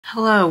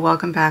Hello,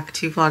 welcome back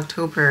to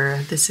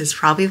Vlogtober. This is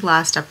probably the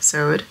last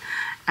episode,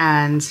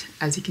 and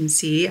as you can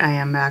see, I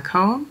am back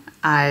home.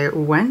 I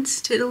went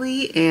to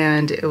Italy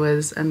and it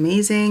was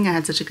amazing. I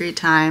had such a great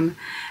time,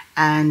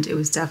 and it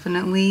was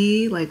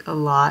definitely like a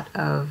lot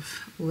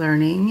of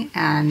learning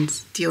and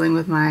dealing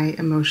with my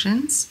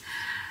emotions.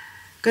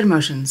 Good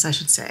emotions, I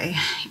should say.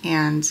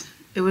 And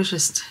it was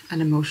just an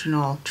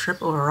emotional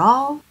trip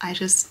overall. I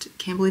just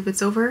can't believe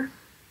it's over,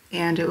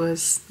 and it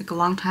was like a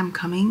long time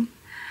coming.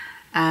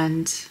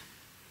 And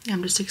yeah,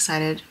 I'm just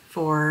excited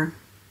for,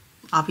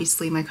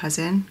 obviously, my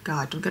cousin.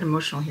 God, don't get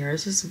emotional here.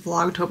 This is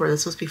Vlogtober. This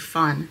is supposed to be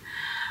fun.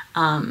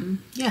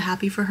 Yeah,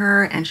 happy for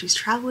her, and she's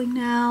traveling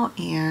now,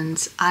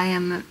 and I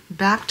am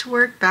back to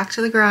work, back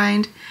to the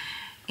grind.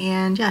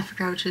 And yeah, I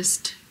figured I would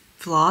just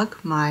vlog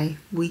my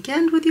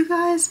weekend with you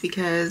guys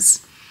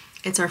because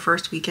it's our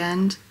first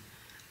weekend,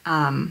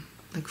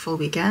 like full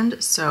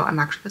weekend. So I'm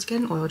actually about to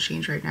get an oil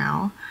change right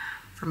now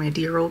for my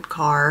dear old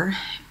car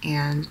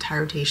and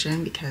tire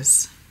rotation,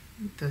 because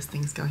those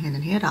things go hand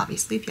in hand,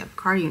 obviously. If you have a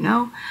car, you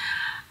know.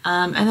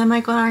 And then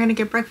Michael and I are gonna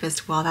get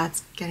breakfast while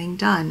that's getting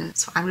done.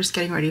 So I'm just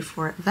getting ready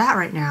for that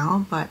right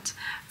now. But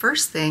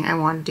first thing I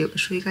want to do is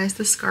show you guys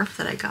the scarf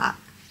that I got.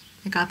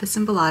 I got this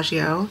in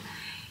Bellagio,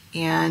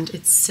 and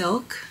it's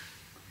silk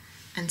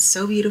and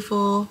so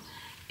beautiful.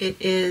 It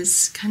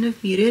is kind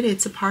of muted.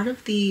 It's a part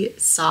of the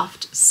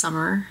soft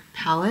summer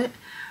palette,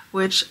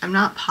 which I'm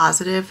not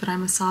positive that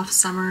I'm a soft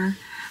summer,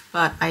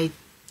 but I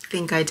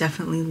think I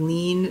definitely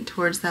lean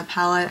towards that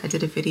palette. I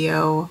did a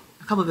video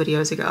a couple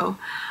videos ago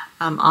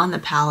on the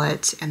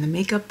palette and the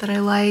makeup that I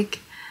like.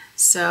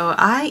 So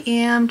I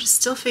am just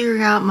still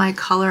figuring out my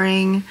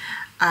coloring.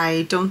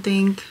 I don't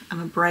think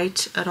I'm a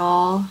bright at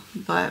all,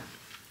 but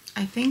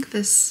I think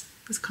this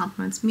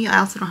compliments me. I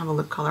also don't have a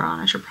lip color on.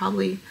 I should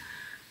probably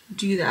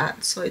do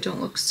that so I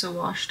don't look so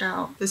washed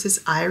out. This is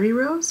Irie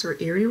Rose or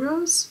Eerie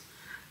Rose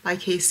by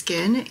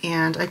K-Skin,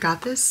 and I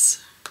got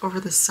this over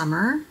the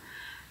summer,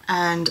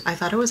 and I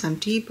thought it was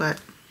empty, but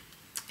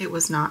it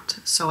was not.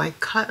 So I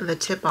cut the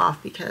tip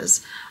off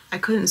because I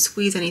couldn't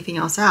squeeze anything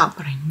else out,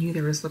 but I knew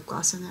there was lip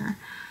gloss in there.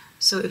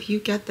 So if you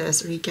get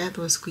this, or you get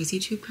those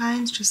squeezy tube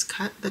kinds, just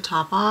cut the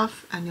top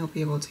off and you'll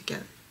be able to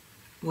get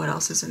what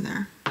else is in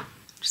there. I'm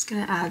just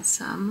gonna add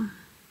some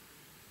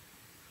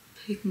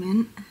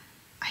pigment.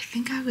 I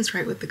think I was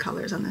right with the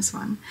colors on this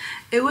one.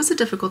 It was a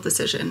difficult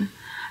decision,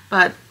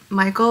 but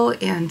Michael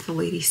and the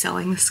lady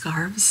selling the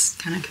scarves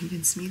kind of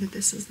convinced me that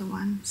this is the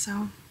one.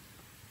 So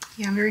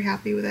yeah, I'm very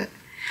happy with it.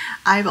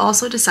 I've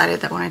also decided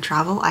that when I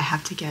travel, I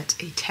have to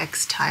get a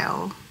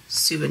textile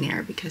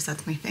souvenir because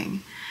that's my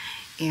thing.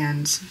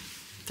 And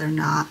they're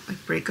not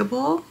like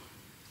breakable.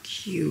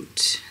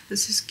 Cute.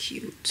 This is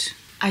cute.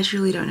 I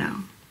truly don't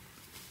know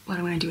what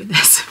I'm gonna do with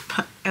this,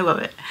 but I love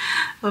it.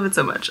 I love it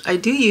so much. I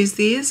do use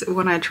these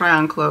when I try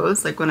on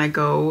clothes, like when I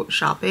go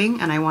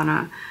shopping and I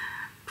wanna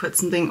put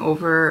something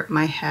over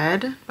my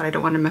head, but I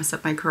don't want to mess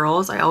up my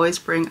curls. I always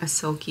bring a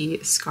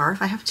silky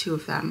scarf. I have two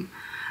of them.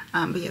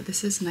 But yeah,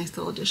 this is a nice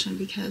little addition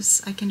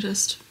because I can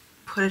just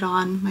put it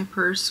on my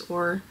purse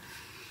or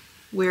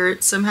wear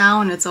it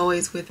somehow, and it's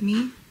always with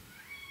me.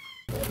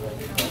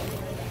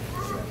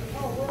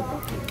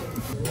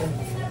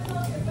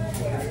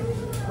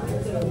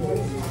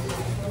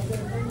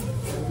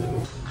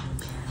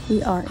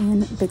 We are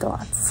in Big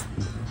Lots.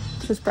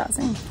 Just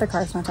browsing. The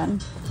car's not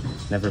done.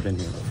 Never been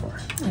here before.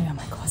 Oh yeah,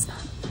 my God, it's not.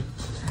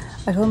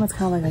 I told him it's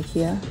kind of like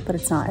IKEA, but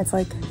it's not. It's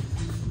like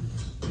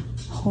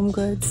Home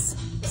Goods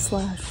 /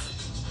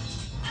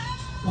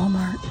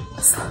 Walmart.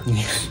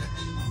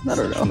 I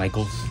don't know.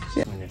 Michael's.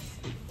 Yeah.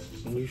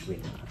 Usually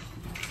not.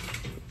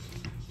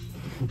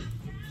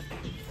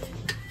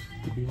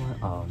 Did we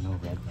want? Oh no,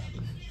 red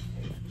rugs.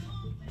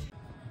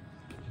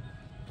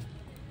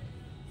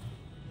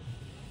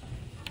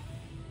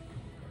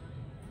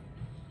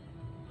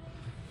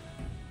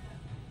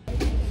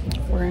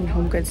 We're in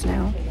Home Goods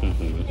now.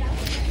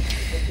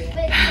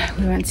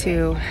 We went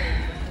to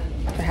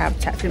the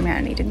Habitat for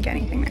Humanity, didn't get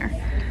anything there.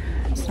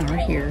 So now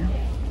we're here.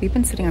 We've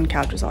been sitting on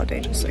couches all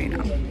day, just so you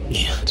know.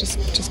 Yeah.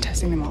 Just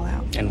testing them all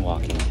out. And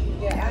walking.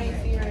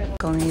 Yeah.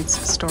 Girl needs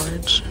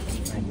storage.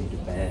 I need a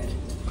bed.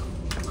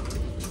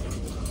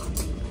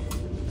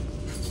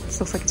 This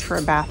looks like it's for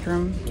a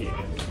bathroom. Yeah.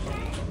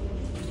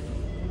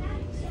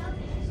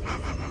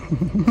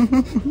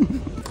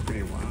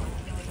 Pretty wild.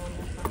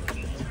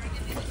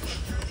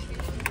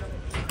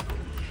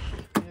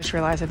 I just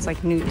realized it's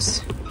like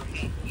Newt's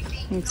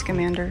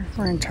Commander.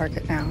 We're in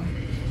Target now.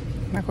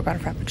 Michael got a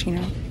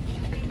Frappuccino.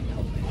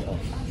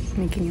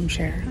 Making him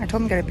share. I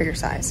told him to get a bigger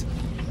size.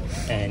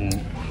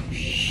 And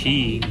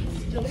she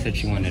said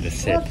she wanted a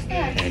sip,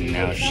 and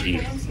now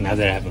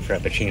that I have a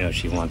Frappuccino,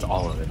 she wants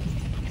all of it.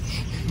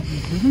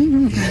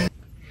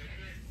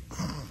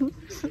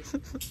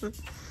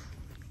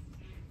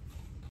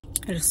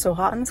 It is so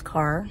hot in this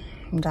car.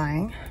 I'm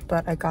dying.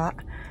 But I got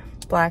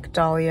Black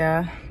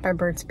Dahlia by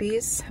Burt's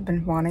Bees. I've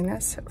been wanting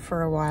this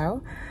for a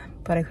while,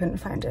 but I couldn't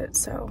find it.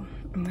 So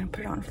I'm gonna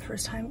put it on for the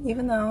first time,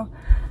 even though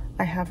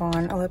I have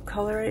on a lip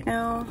color right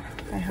now.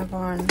 I have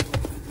on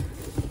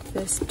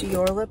this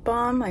Dior lip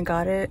balm. I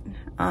got it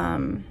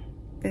in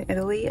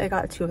Italy. I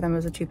got two of them. It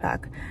was a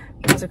 2-pack.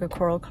 It was like a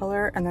coral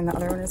color, and then the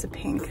other one is a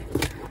pink.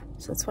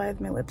 So that's why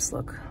my lips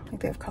look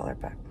like they have color,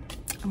 but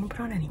I'm gonna put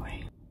it on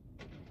anyway.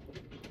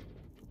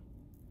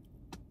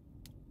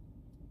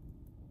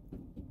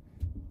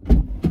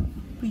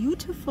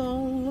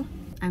 Beautiful.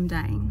 I'm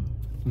dying.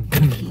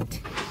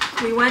 Heat.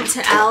 We went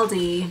to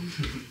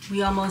Aldi.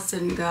 We almost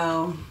didn't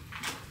go,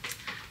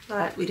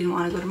 but we didn't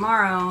want to go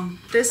tomorrow.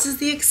 This is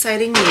the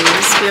exciting news.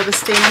 We have a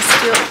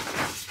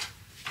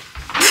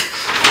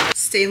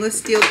stainless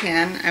steel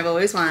pan. I've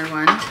always wanted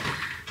one.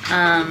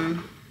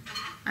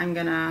 I'm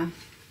gonna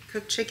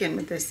cook chicken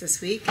with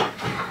this week.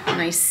 A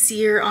nice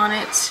sear on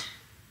it.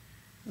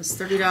 It was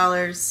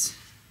 $30.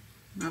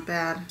 Not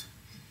bad.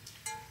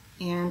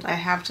 And I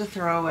have to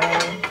throw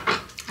away.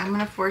 I'm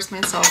gonna force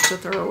myself to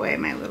throw away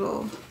my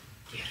little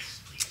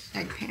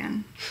egg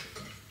pan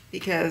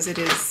because it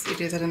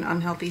is at an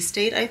unhealthy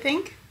state, I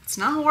think. It's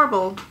not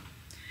horrible,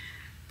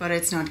 but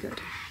it's not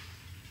good.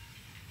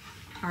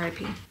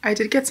 R.I.P. I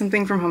did get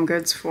something from Home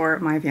Goods for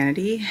my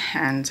vanity,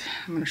 and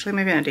I'm gonna show you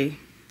my vanity.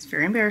 It's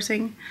very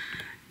embarrassing.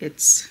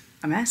 It's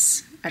a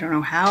mess. I don't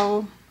know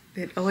how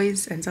it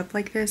always ends up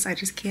like this. I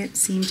just can't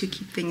seem to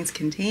keep things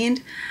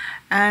contained.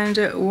 And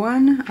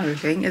one other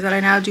thing is that I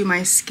now do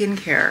my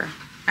skincare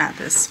at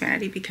this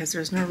vanity because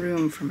there's no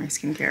room for my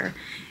skincare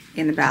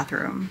in the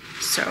bathroom.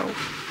 So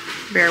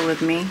bear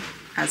with me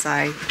as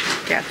I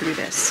get through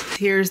this.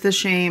 Here's the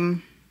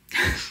shame.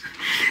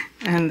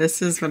 And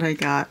this is what I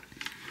got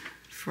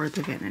for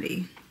the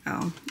vanity.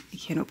 Oh, I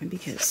can't open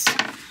because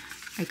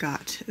I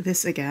got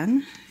this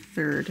again.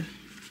 Third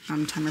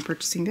time of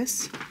purchasing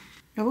this.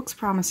 It looks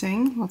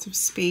promising. Lots of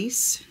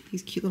space.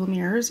 These cute little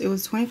mirrors. It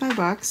was 25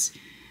 bucks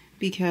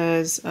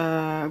because it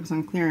was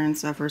on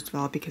clearance, first of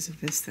all, because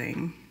of this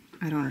thing.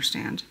 I don't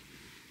understand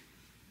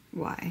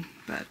why,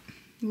 but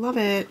love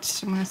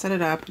it. I'm gonna set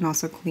it up and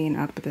also clean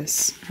up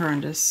this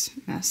horrendous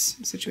mess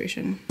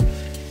situation.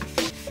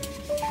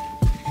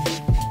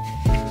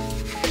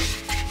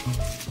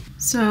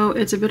 So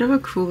it's a bit of a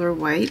cooler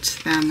white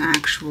than the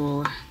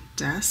actual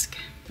desk,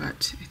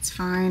 but it's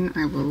fine.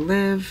 I will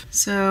live.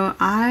 So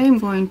I'm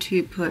going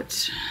to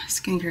put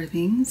skincare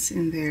things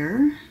in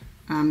there.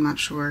 I'm not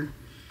sure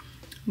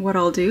what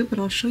I'll do, but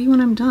I'll show you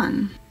when I'm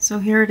done. So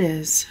here it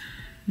is.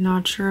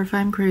 Not sure if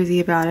I'm crazy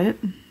about it,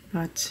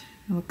 but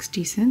it looks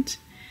decent.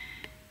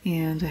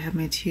 And I have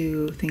my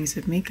two things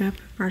of makeup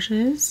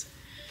brushes.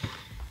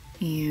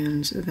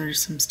 And there's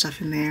some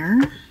stuff in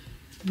there.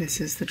 This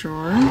is the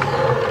drawer.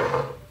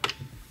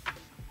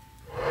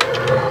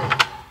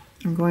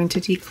 I'm going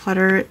to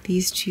declutter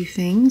these two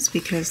things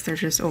because they're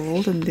just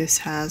old, and this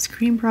has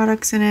cream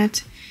products in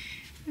it.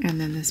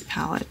 And then this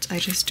palette I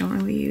just don't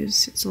really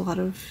use. It's a lot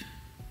of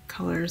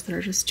colors that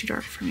are just too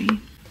dark for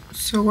me.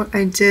 So what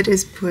I did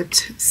is put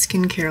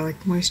skincare,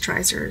 like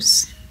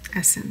moisturizers,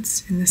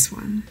 essence in this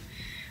one.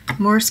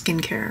 More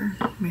skincare,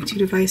 my two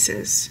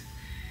devices.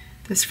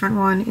 This front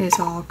one is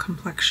all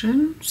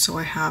complexion, so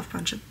I have a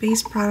bunch of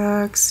base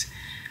products,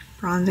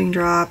 bronzing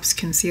drops,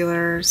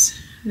 concealers.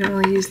 I don't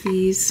really use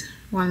these.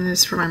 One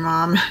is for my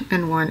mom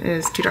and one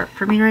is too dark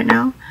for me right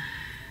now.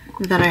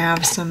 Then I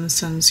have some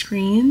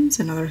sunscreens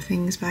and other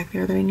things back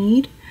there that I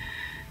need.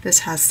 This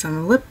has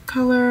some lip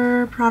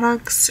color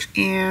products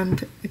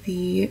and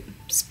the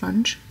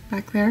sponge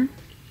back there.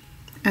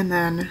 And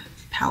then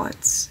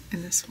palettes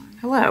in this one.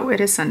 Hello, it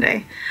is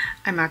Sunday.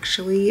 I'm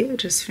actually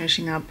just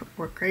finishing up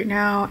work right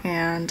now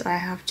and I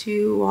have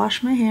to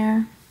wash my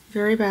hair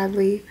very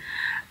badly.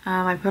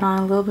 I put on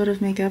a little bit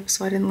of makeup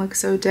so I didn't look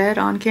so dead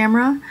on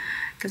camera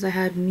because I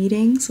had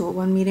meetings, well,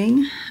 one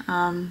meeting.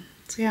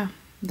 So yeah,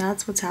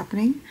 that's what's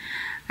happening.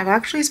 I've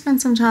actually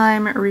spent some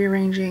time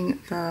rearranging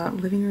the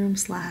living room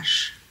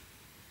slash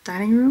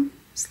dining room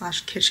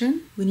slash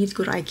kitchen. We need to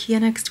go to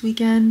IKEA next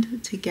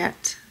weekend to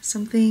get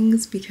some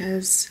things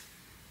because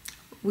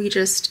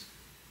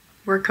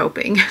we're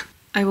coping.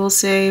 I will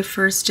say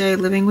first day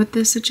living with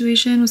this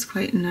situation was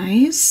quite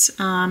nice.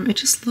 It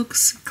just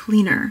looks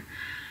cleaner.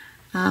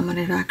 And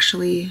I've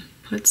actually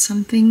put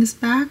some things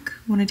back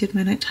when I did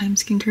my nighttime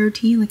skincare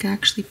routine. Like I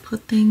actually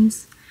put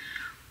things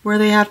where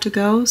they have to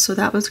go, so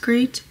that was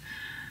great.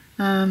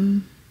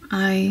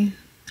 I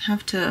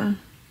have to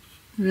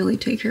really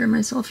take care of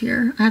myself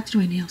here. I have to do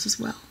my nails as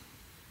well.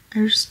 I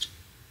just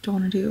don't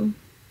want to do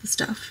the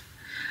stuff,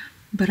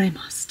 but I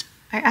must.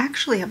 I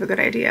actually have a good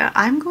idea.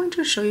 I'm going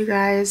to show you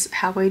guys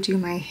how I do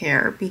my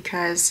hair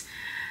because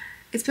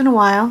it's been a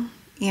while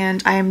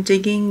and I am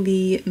digging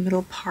the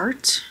middle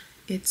part.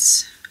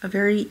 It's a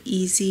very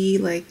easy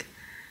like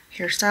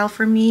hairstyle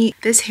for me.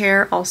 This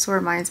hair also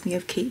reminds me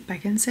of Kate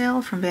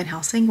Beckinsale from Van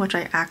Helsing, which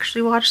I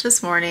actually watched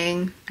this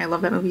morning. I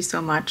love that movie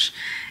so much.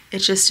 It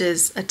just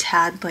is a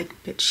tad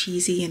like bit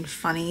cheesy and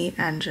funny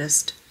and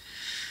just,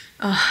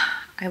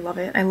 I love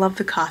it. I love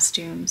the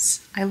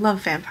costumes. I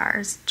love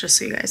vampires, just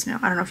so you guys know.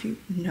 I don't know if you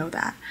know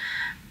that,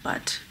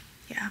 but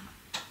yeah,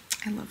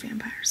 I love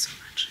vampires so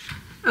much.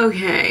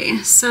 Okay,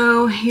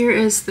 so here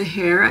is the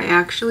hair. I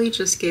actually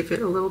just gave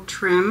it a little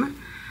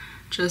trim,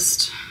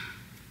 just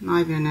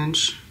not even an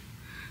inch,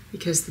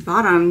 because the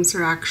bottoms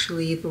are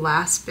actually the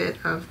last bit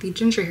of the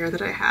ginger hair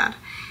that I had.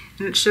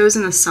 And it shows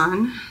in the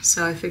sun,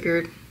 so I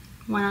figured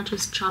why not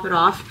just chop it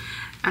off?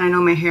 And I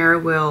know my hair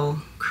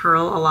will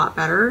curl a lot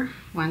better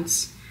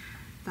once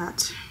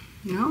that,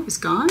 you know, is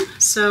gone.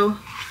 So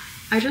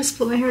I just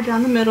put my hair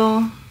down the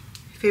middle,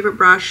 favorite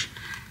brush,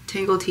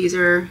 Tangle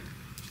Teaser,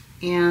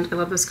 and I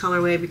love this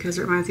colorway because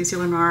it reminds me of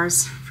Sailor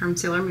Mars from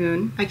Sailor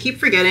Moon. I keep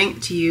forgetting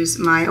to use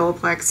my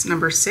Olaplex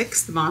number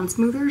 6, the Bond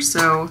Smoother,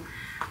 so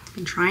I've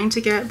been trying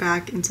to get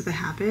back into the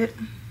habit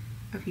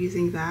of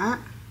using that.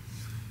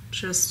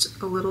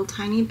 Just a little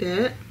tiny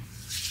bit.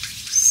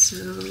 So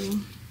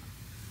I'm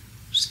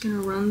just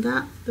gonna run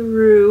that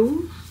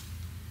through.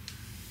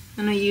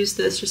 And I use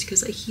this just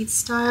because I heat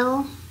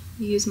style.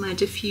 I use my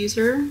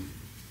diffuser.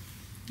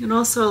 It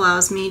also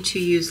allows me to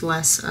use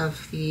less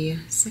of the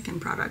second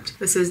product.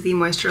 This is the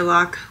Moisture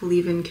Lock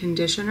Leave-In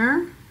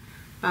Conditioner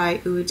by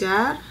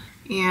Uudad.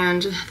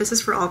 And this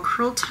is for all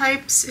curl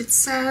types, it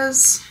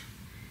says.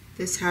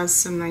 This has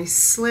some nice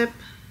slip.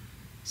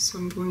 So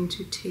I'm going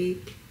to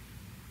take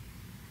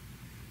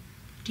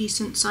a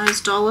decent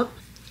sized dollop.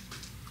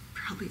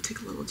 Probably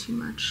take a little too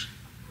much.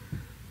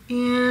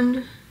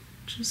 And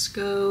just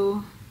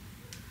go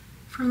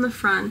from the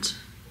front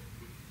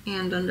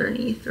and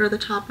underneath, or the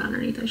top and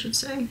underneath, I should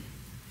say.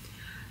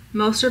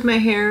 Most of my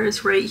hair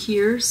is right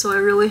here, so I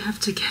really have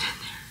to get in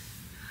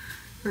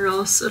there, or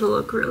else it'll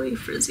look really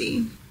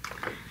frizzy.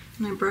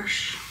 And I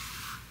brush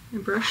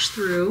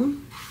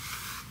through.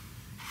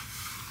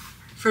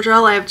 For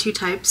gel, I have 2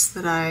 types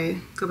that I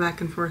go back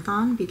and forth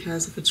on,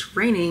 because if it's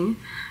raining,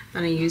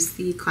 then I use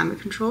the Climate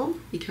Control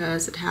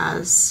because it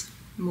has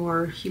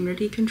more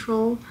humidity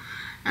control.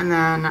 And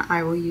then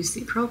I will use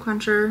the Curl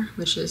Quencher,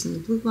 which is in the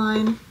blue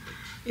line,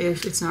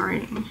 if it's not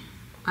raining.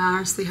 I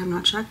honestly have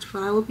not checked,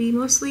 but I will be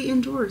mostly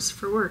indoors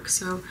for work,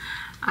 so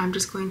I'm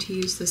just going to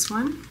use this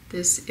one.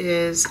 This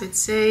is, I'd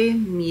say,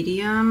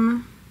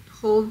 medium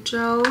hold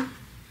gel,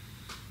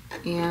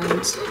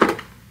 and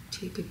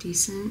take a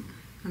decent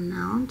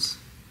amount.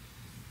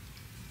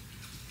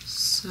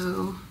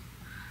 So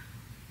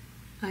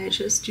I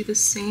just do the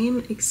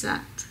same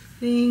exact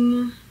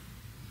thing.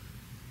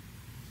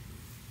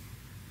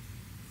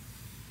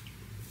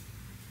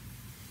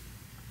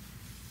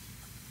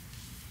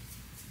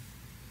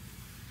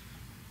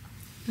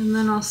 And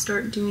then I'll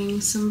start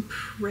doing some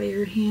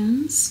prayer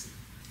hands.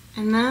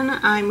 And then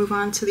I move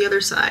on to the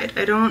other side.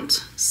 I don't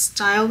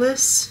style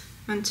this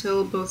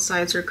until both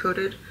sides are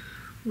coated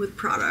with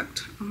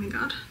product. Oh my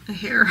god, a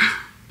hair.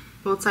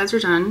 Both sides are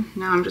done.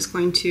 Now I'm just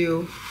going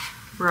to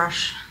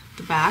brush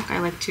the back. I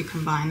like to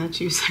combine the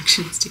 2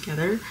 sections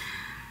together,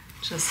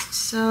 just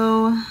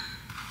so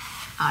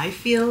I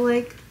feel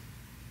like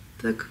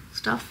the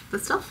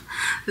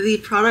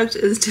product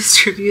is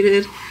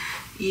distributed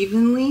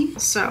evenly.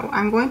 So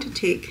I'm going to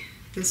take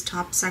this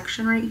top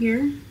section right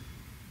here,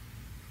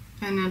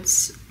 and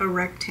it's a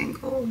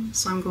rectangle.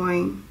 So I'm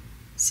going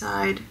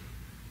side,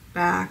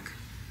 back,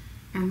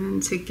 and then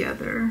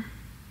together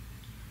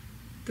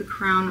the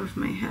crown of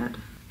my head.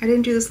 I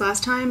didn't do this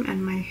last time,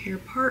 and my hair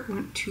part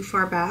went too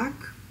far back,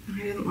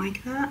 and I didn't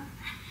like that.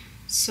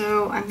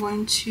 So I'm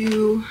going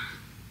to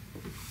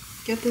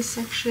get this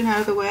section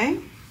out of the way.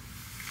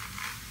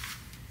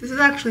 This is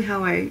actually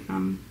how I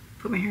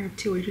put my hair up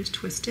too. I just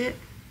twist it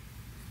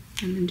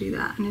and then do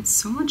that, and it's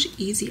so much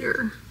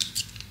easier.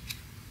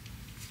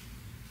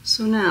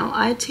 So now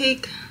I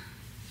take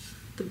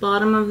the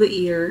bottom of the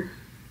ear,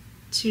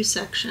 2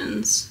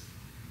 sections,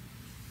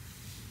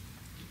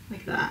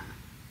 like that,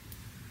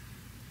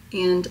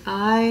 and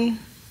I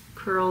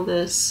curl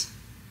this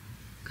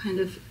kind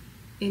of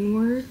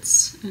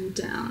inwards and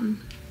down.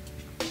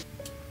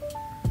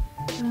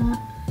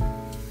 That.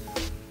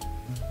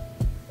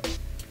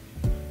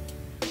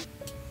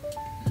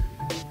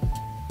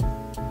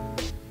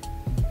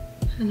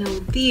 And now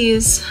with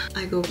these,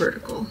 I go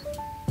vertical.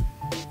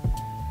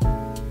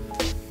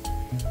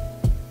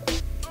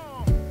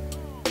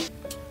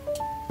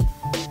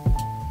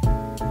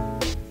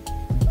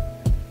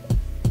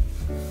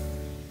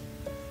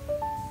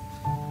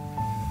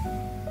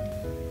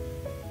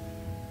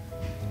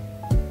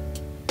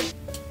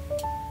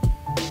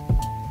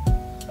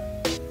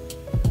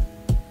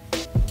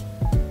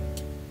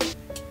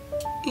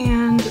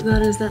 And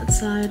that is that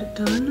side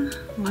done.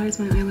 Why is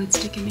my eyelid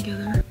sticking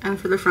together? And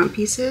for the front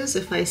pieces,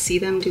 if I see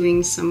them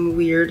doing some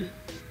weird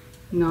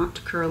knot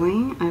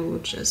curling, I will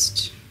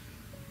just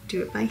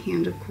do it by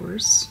hand, of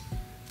course,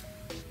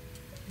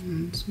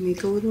 and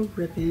make a little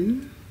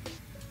ribbon.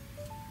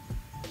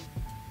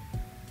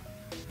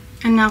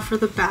 And now for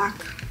the back,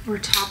 or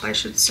top I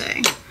should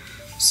say.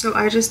 So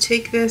I just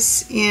take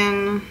this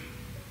in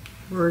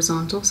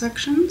horizontal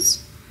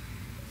sections,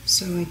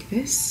 so like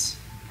this.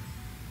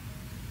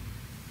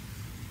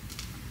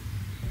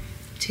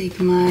 Take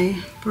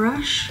my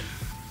brush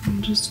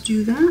and just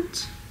do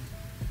that.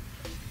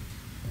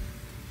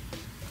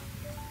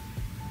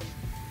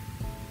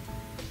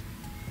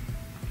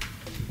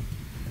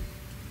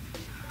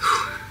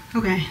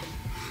 Okay,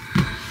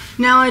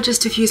 now I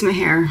just diffuse my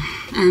hair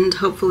and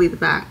hopefully the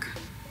back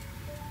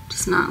just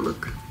does not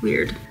look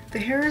weird. The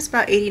hair is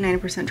about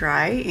 89%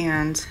 dry,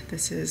 and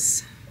this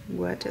is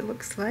what it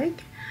looks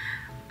like.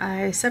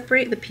 I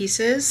separate the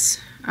pieces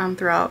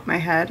throughout my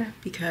head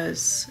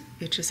because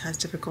it just has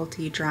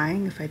difficulty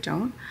drying if I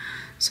don't.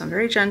 So I'm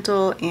very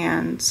gentle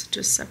and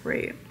just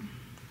separate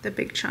the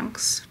big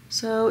chunks.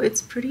 So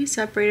it's pretty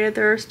separated.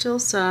 There are still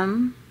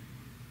some,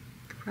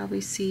 you can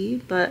probably see,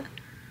 but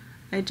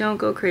I don't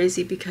go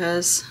crazy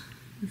because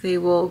they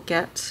will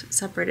get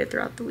separated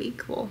throughout the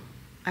week. Well,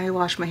 I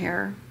wash my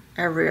hair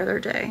every other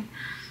day.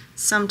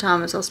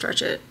 Sometimes I'll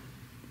stretch it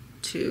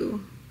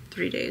to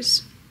 3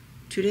 days.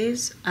 2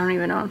 days? I don't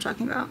even know what I'm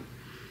talking about.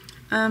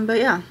 But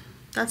yeah,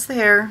 that's the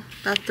hair,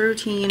 that's the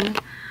routine,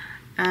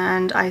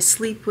 and I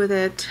sleep with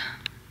it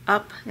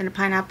up in a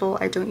pineapple.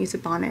 I don't use a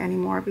bonnet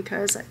anymore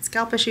because I had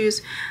scalp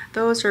issues.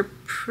 Those are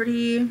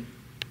pretty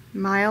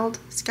mild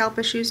scalp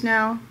issues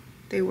now.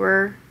 They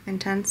were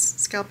intense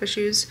scalp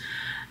issues,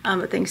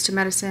 but thanks to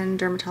medicine,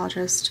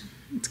 dermatologist,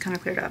 it's kind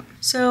of cleared up.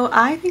 So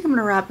I think I'm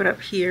gonna wrap it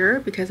up here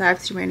because I have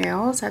to do my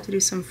nails. I have to do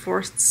some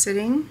forced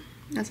sitting,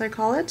 as I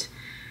call it.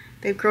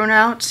 They've grown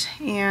out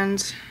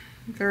and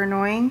they're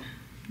annoying.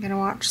 I'm gonna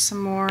watch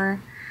some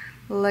more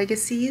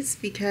Legacies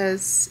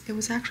because it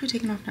was actually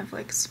taken off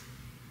Netflix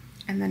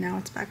and then now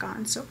it's back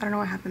on. So I don't know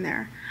what happened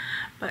there.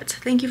 But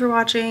thank you for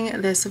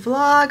watching this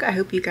vlog. I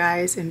hope you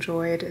guys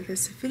enjoyed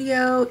this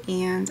video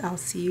and I'll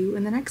see you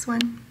in the next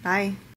one. Bye.